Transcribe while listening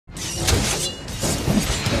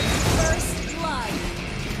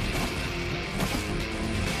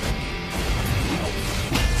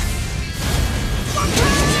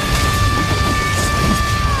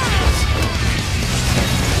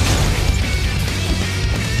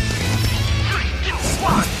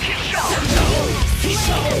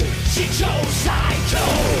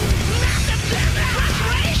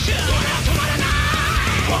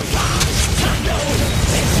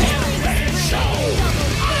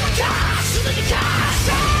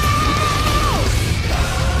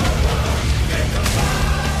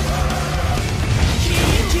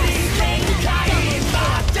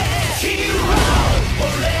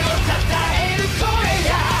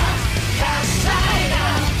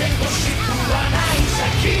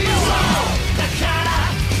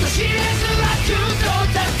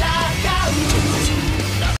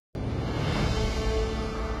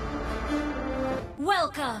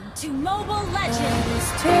Welcome to Mobile Legends!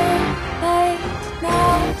 It's too late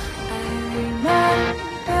now. I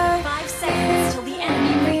remember 5 seconds till the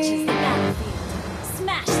enemy reaches the battlefield.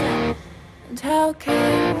 Smash them! and how All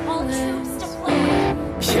careless troops deployed!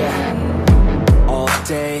 Yeah, all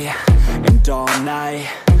day and all night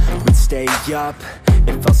we'd stay up,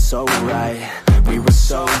 it felt so right. We were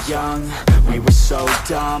so young, we were so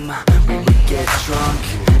dumb. We would get drunk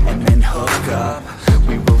and then hook up.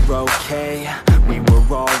 We were okay, we were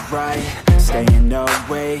alright, staying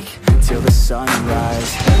awake till the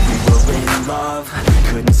sunrise. We were in love,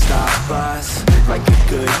 couldn't stop us, like a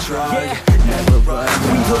good drug, never run.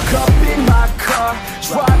 We hook up in my car,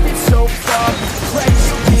 driving so far, play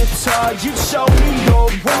your guitar, you show me your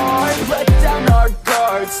heart. Let down our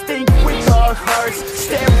guards, think with our hearts,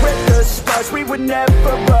 stare at the stars, we were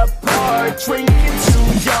never apart. Drinking too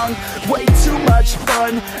young, way too much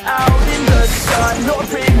fun, out in the sun, or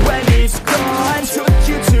rain when it's gone. Took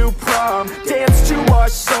you to prom, dance to our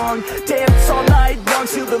song, dance all night long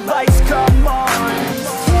till the lights come on.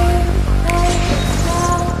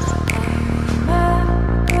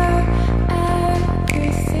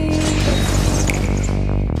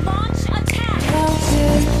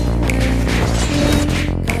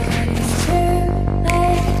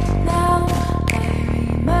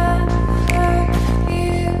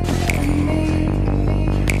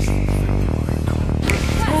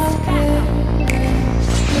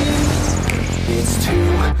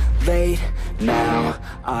 Late now,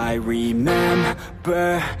 I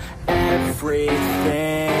remember everything,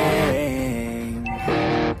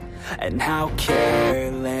 and how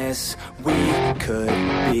careless we could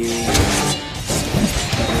be,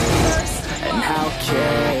 and how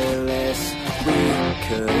careless we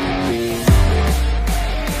could be,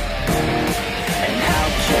 and how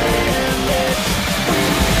careless we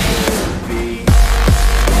could be.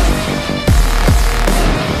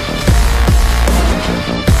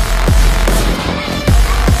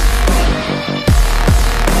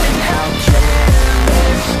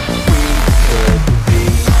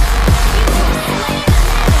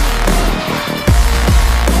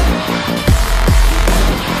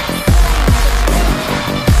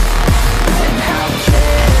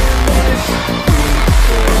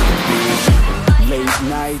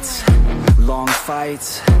 Nights, long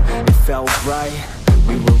fights, it felt right,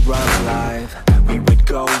 we were alive. We would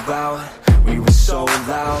go out, we were so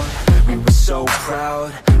loud, we were so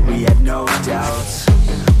proud, we had no doubts.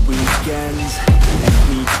 Weekends and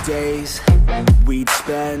weekdays, we'd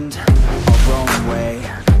spend our own way.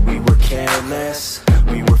 We were careless,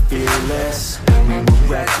 we were fearless, we were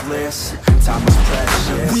reckless, time was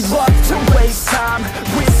precious. We loved to waste time,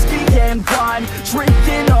 whiskey and wine,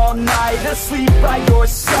 drinking all night, asleep by your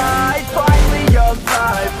side. Finally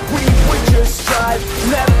alive, we would just drive,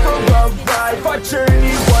 never arrive. Our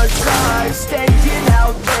journey was live, staying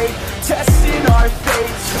out late, testing our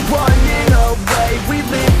fate, running away. We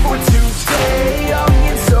live for today, young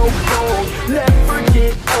and so bold, never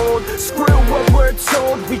get old. Screw what we're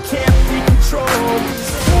told, we can't be controlled.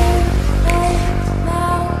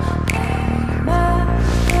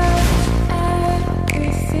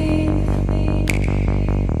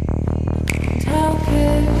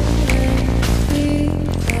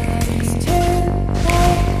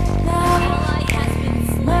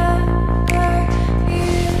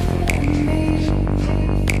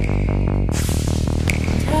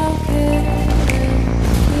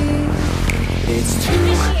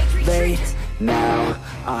 Now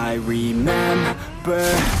I remember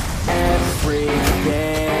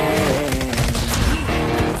everything,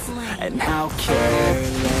 and how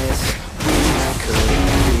careless we could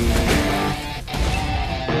be,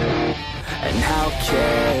 and how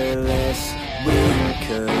careless we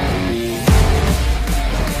could be,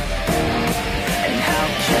 and how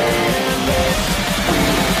careless we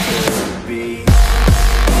could be.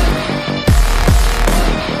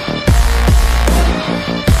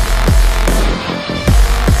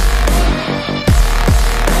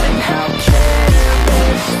 How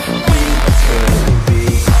careless we could be.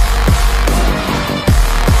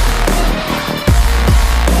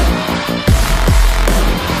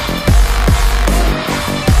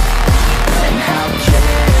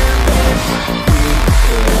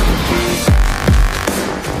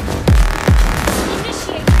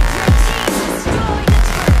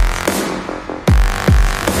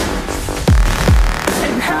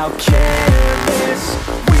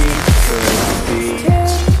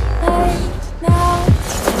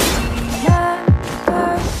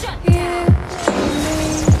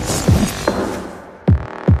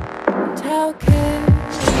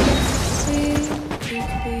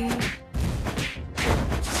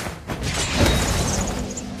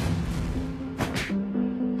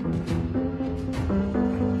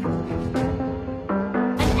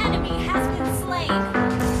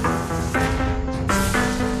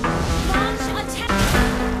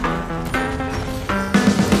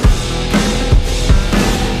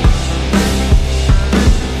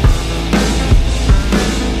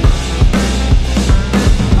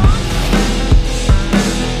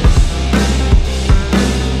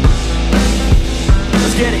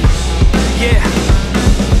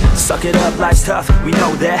 tough, we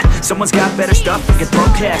know that. Someone's got better stuff, we can throw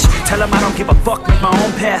cash. Tell them I don't give a fuck, with my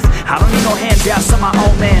own path. I don't need no handouts, I'm my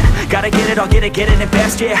own man. Gotta get it, I'll get it in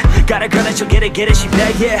fast, yeah. Got a girl and she'll get it, she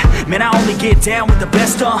bad, yeah. Man, I only get down with the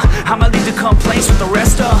best, I'ma leave the complaints with the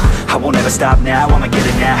rest, I won't ever stop now, I'ma get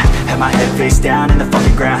it now. Have my head face down in the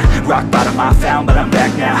fucking ground. Rock bottom I found, but I'm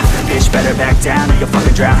back now. Bitch, better back down or you'll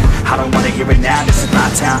fucking drown. I don't wanna hear it now, this is my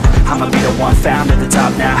town. I'ma be the one found at the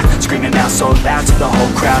top now. Screaming out so loud to the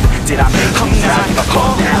whole crowd. Did I make you proud? Give a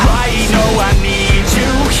fuck now. I know I need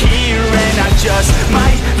you here, and I just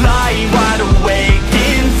might lie wide awake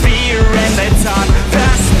in fear and let time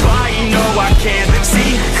pass by. No, I can't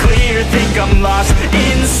see clear, think I'm lost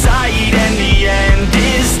inside, and the end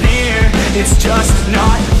is near. It's just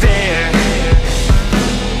not fair.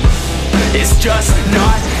 It's just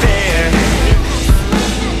not fair.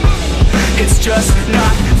 It's just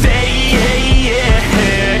not fair.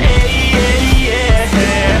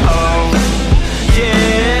 Oh,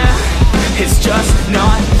 yeah. It's just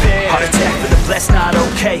not fair. Heart attack for the blessed, not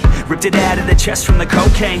okay. Ripped it out of the chest from the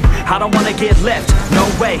cocaine. I don't wanna get left, no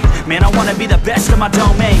way. Man, I wanna be the best of my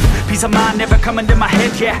domain. Peace of mind never coming to my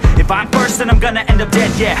head, yeah. If I'm first, then I'm gonna end up dead,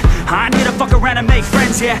 yeah. I ain't here to fuck around and make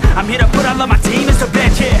friends, yeah. I'm here to put all of my team as the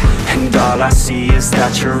bed, yeah. And all I see is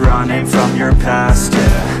that you're running from your past,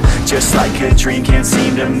 yeah. Just like a dream, can't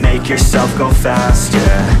seem to make yourself go fast,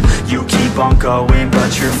 yeah. You keep on going,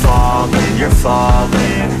 but you're falling.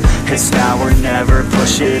 It's now or never,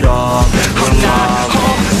 push it all. I'm not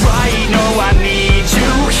alright, no, I need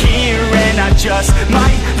you here, and I just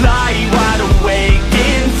might lie wide awake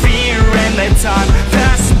in fear and let time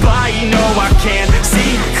pass by. No, I can't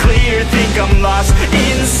see clear, think I'm lost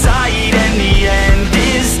inside, and the end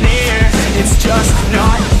is near. It's just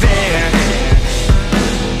not fair.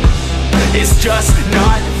 It's just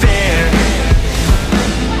not fair.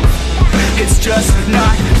 It's just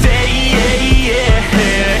not fair.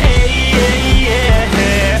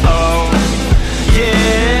 Oh,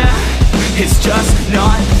 yeah. It's just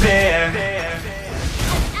not fair.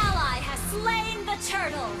 An ally has slain the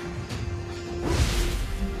turtle.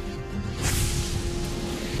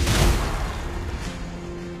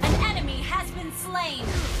 An enemy has been slain.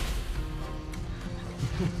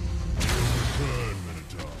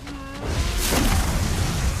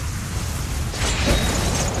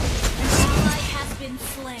 Been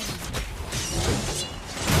slain.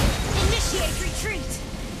 Initiate retreat.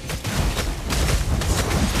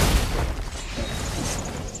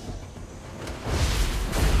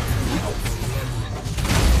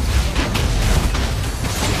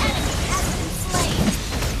 An enemy has been slain.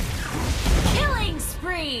 Killing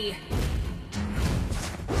spree.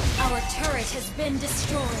 Our turret has been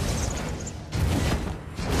destroyed.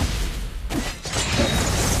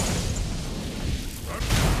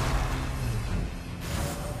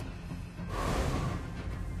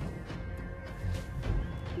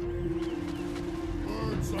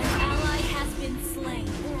 Slain.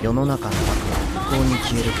 世の中の悪は不幸に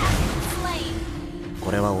消えるけど、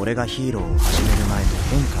これは俺がヒーローを始める前と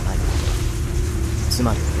変化ないことだ。つ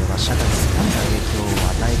まり俺は社会に何か影響を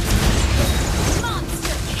与えていな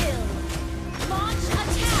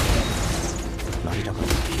い。なりたかった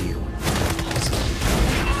ヒーローのはずだ。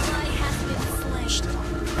してだ。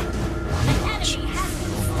何が違う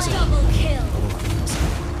のをなぜだ。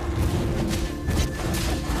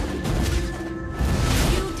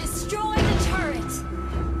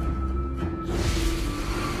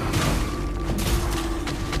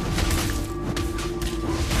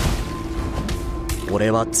俺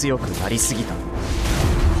は強くなりすぎた。こ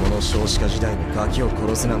の少子化時代にガキを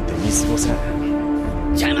殺すなんて見過ごせない。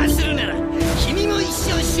邪魔するなら君も一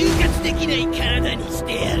生就活できない体にし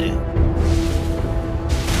てやる。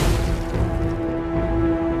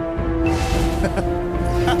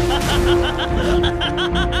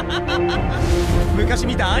昔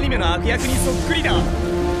見たアニメの悪役にそっくりだ。